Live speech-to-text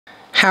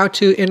How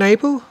to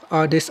enable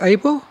or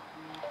disable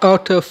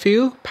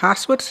AutoFill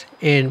passwords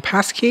and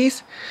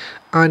passkeys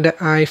on the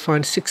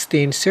iPhone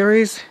 16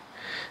 series.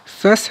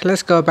 First,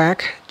 let's go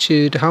back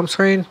to the home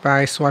screen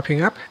by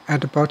swiping up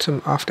at the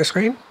bottom of the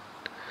screen.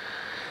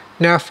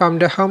 Now from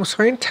the home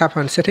screen, tap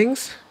on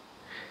Settings.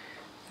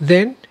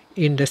 Then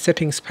in the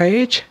Settings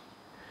page,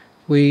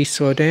 we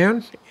scroll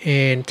down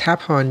and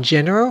tap on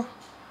General.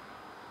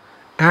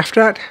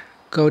 After that,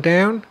 go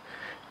down,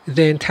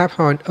 then tap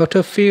on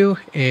AutoFill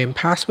and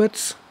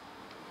Passwords.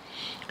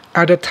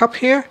 At the top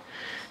here,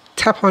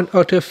 tap on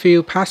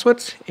AutoFill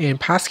Passwords and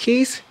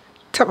Passkeys.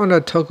 Tap on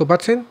the toggle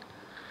button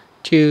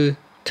to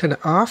turn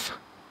it off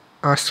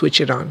or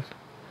switch it on.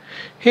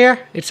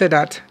 Here it said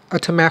that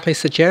automatically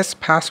suggests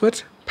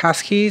passwords,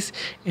 passkeys,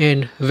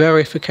 and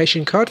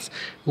verification codes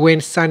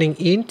when signing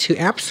in to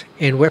apps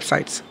and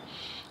websites.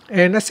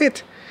 And that's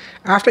it.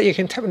 After, you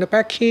can tap on the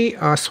back key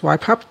or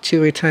swipe up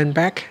to return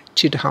back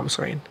to the home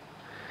screen.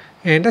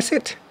 And that's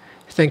it.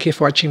 Thank you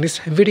for watching this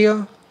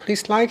video.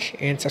 Please like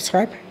and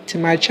subscribe to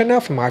my channel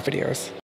for more videos.